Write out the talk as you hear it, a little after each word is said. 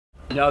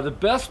Now the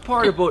best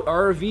part about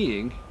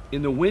RVing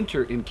in the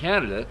winter in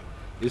Canada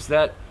is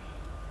that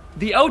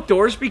the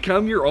outdoors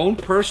become your own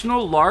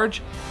personal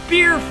large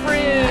beer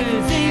fridge. I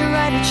can feel you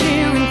right here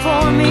cheering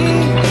for me,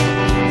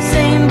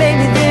 saying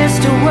baby there's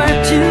still work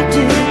to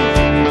do,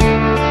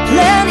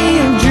 plenty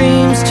of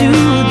dreams to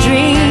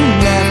dream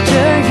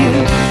after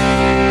you.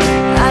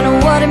 I know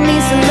what it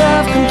means to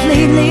love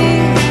completely,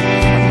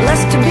 I'm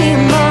blessed to be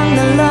among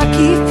the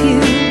lucky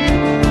few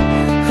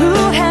who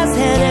has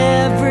had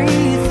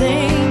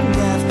everything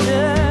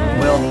after.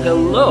 Well,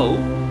 hello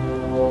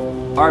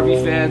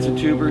RV fans and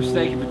tubers,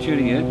 thank you for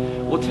tuning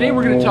in. Well, today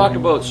we're going to talk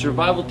about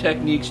survival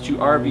techniques to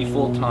RV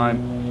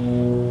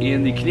full-time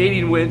in the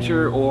Canadian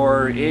winter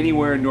or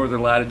anywhere in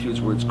northern latitudes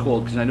where it's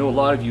cold, because I know a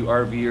lot of you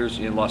RVers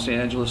in Los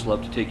Angeles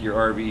love to take your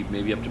RV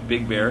maybe up to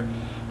Big Bear,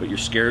 but you're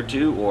scared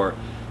to, or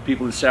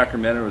people in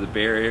Sacramento or the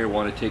Bay Area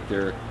want to take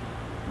their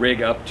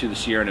rig up to the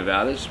Sierra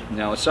Nevadas.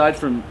 Now, aside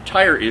from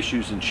tire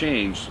issues and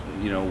change,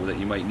 that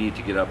you might need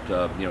to get up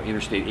to,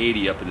 Interstate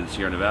 80 up into the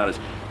Sierra Nevadas,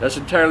 that's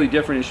an entirely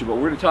different issue. But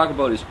what we're going to talk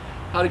about is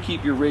how to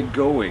keep your rig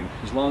going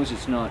as long as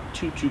it's not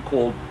too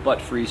cold but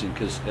freezing,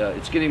 because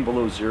it's getting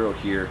below zero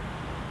here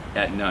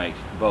at night,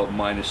 about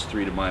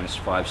 -3 to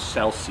 -5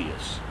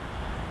 Celsius.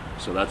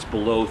 So that's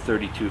below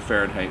 32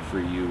 Fahrenheit for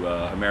you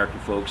American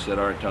folks that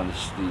aren't on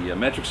the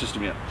metric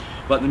system yet.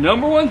 But the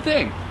number one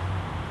thing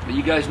that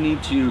you guys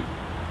need to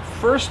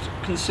first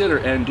consider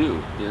and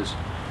do is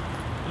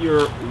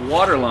your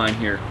water line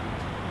here.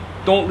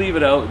 Don't leave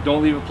it out,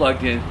 don't leave it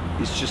plugged in,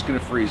 it's just going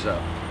to freeze up.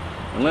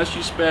 Unless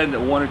you spend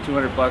 $100 or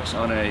 $200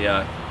 on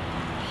a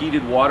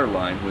heated water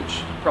line, which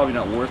is probably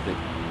not worth it,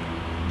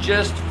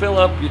 just fill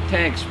up your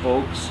tanks,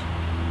 folks,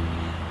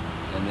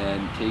 and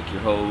then take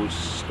your hose,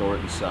 store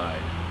it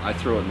inside. I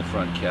throw it in the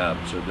front cab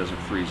so it doesn't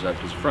freeze up,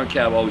 because the front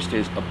cab always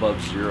stays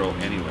above zero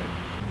anyway.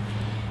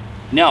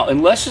 Now,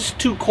 unless it's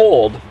too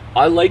cold,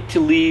 I like to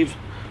leave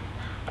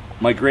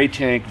my gray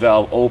tank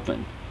valve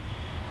open.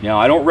 Now,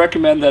 I don't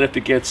recommend that if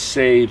it gets,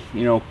 say,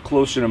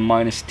 closer to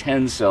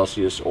 -10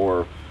 Celsius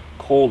or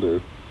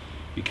colder,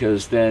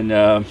 because then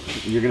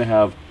you're going to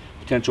have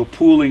potential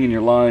pooling in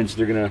your lines.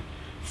 They're going to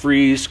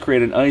freeze,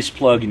 create an ice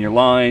plug in your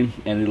line,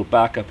 and it'll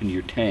back up into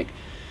your tank.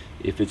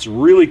 If it's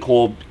really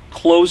cold,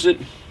 close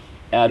it,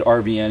 add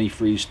RV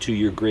antifreeze to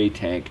your gray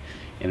tank,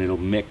 and it'll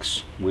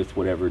mix with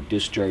whatever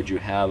discharge you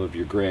have of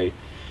your gray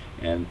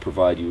and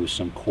provide you with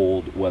some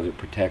cold weather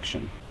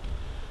protection.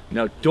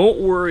 Now, don't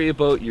worry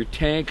about your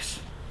tanks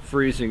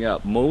freezing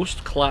up.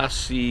 Most Class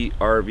C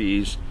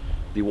RVs,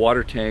 the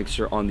water tanks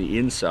are on the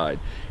inside,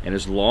 and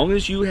as long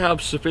as you have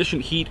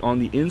sufficient heat on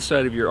the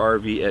inside of your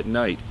RV at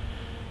night,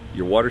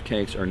 your water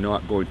tanks are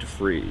not going to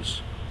freeze.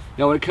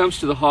 Now, when it comes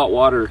to the hot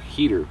water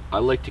heater, I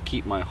like to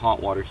keep my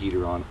hot water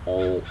heater on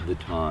all the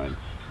time.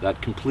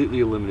 That completely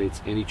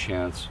eliminates any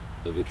chance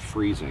of it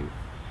freezing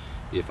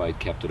if I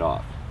kept it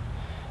off.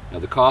 Now,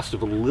 the cost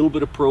of a little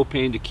bit of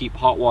propane to keep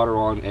hot water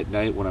on at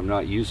night when I'm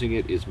not using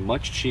it is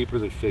much cheaper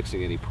than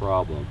fixing any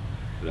problem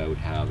that I would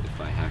have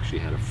if I actually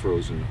had a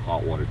frozen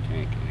hot water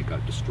tank and it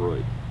got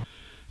destroyed.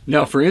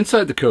 Now, for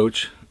inside the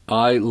coach,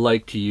 I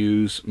like to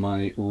use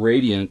my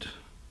Radiant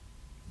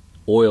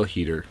oil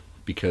heater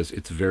because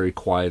it's very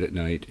quiet at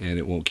night and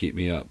it won't keep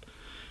me up.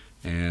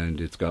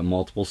 And it's got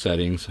multiple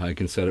settings. I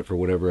can set it for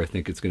whatever I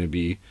think it's going to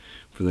be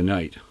for the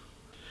night.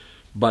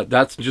 But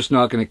that's just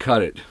not going to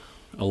cut it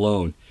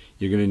alone.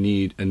 You're going to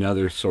need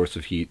another source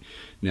of heat.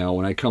 Now,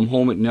 when I come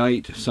home at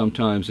night,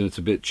 sometimes, and it's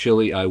a bit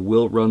chilly, I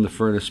will run the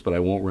furnace, but I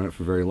won't run it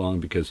for very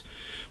long because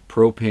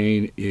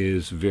propane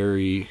is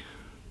very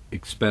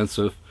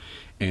expensive,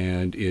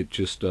 and it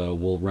just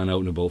will run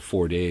out in about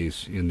 4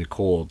 days in the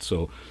cold.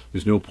 So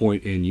there's no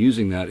point in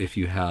using that if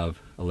you have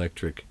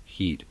electric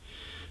heat.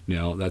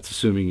 Now, that's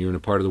assuming you're in a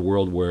part of the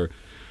world where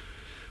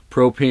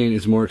propane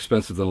is more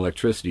expensive than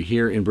electricity.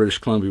 Here in British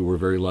Columbia, we're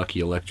very lucky.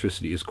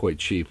 Electricity is quite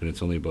cheap, and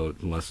it's only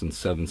about less than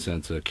 7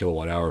 cents a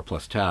kilowatt hour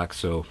plus tax.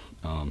 So,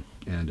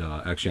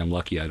 actually, I'm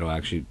lucky. I don't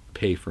actually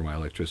pay for my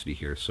electricity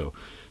here, so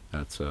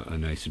that's a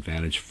nice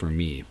advantage for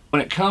me.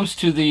 When it comes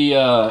to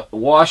the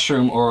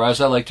washroom, or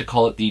as I like to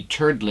call it, the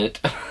turdlet,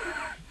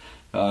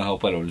 I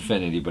hope I don't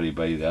offend anybody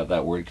by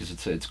that word, because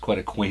it's quite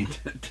a quaint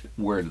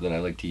word that I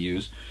like to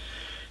use.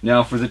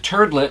 Now, for the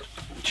turdlet,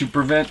 to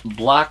prevent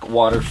black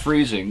water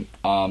freezing,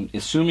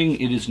 assuming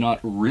it is not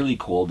really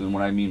cold, and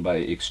what I mean by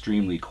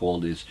extremely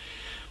cold is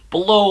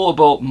below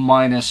about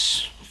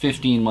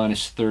 -15,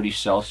 -30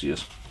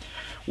 Celsius,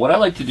 what I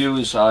like to do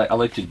is I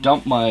like to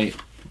dump my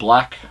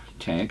black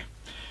tank,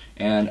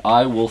 and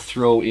I will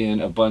throw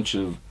in a bunch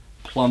of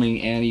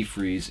plumbing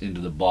antifreeze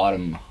into the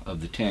bottom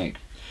of the tank,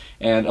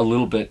 and a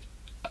little bit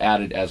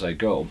added as I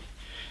go.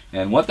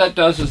 And what that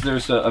does is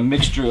there's a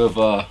mixture of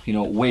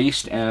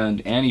waste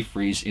and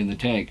antifreeze in the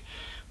tank,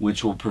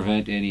 which will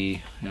prevent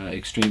any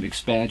extreme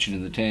expansion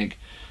in the tank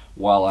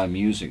while I'm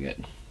using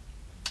it.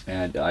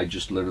 And I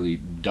just literally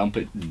dump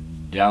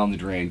it down the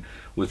drain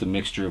with a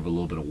mixture of a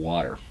little bit of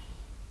water.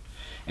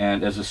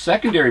 And as a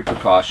secondary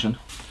precaution,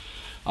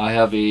 I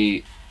have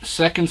a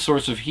second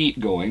source of heat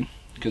going,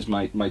 because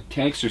my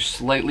tanks are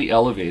slightly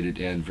elevated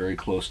and very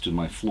close to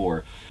my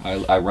floor.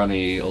 I run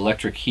a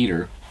electric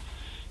heater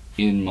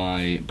in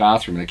my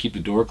bathroom, and I keep the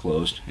door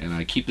closed, and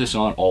I keep this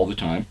on all the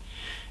time,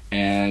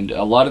 and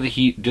a lot of the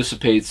heat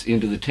dissipates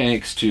into the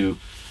tanks to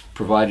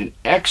provide an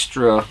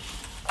extra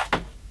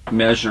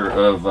measure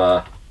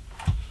of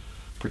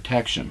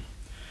protection.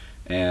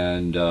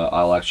 And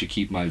I'll actually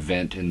keep my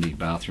vent in the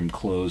bathroom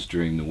closed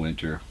during the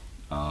winter,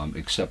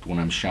 except when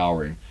I'm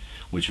showering,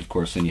 which of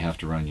course then you have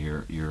to run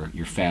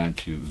your fan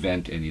to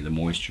vent any of the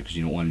moisture, because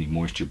you don't want any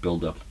moisture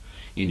buildup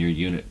in your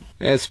unit.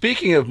 And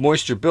speaking of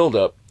moisture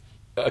buildup,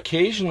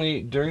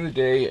 occasionally during the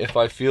day, if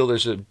I feel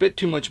there's a bit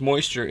too much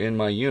moisture in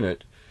my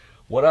unit,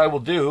 what I will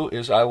do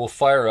is I will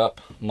fire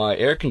up my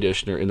air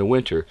conditioner in the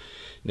winter.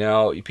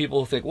 Now,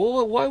 people think,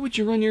 well, why would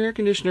you run your air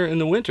conditioner in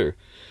the winter?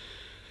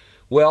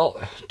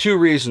 Well, two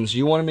reasons.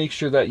 You want to make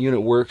sure that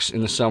unit works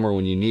in the summer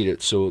when you need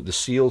it, so the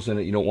seals in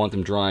it, you don't want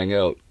them drying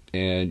out.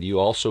 And you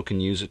also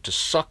can use it to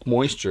suck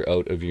moisture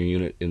out of your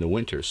unit in the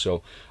winter.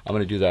 So I'm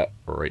going to do that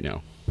right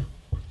now.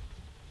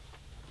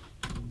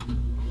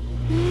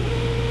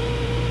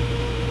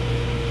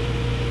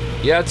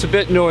 Yeah, it's a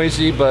bit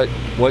noisy, but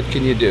what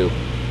can you do?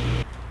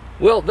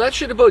 Well, that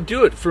should about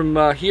do it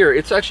from here.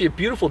 It's actually a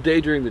beautiful day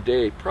during the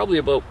day, probably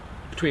about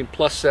between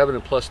 +7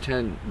 and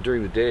 +10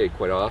 during the day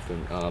quite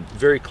often.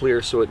 Very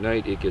clear, so at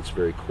night it gets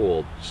very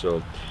cold.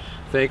 So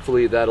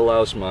thankfully that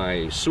allows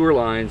my sewer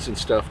lines and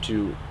stuff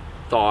to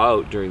thaw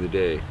out during the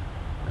day,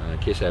 in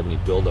case I have any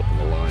buildup in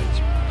the lines.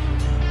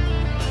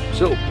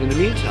 So in the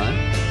meantime,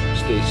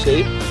 stay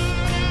safe,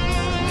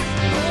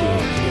 and I'll see you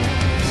next time.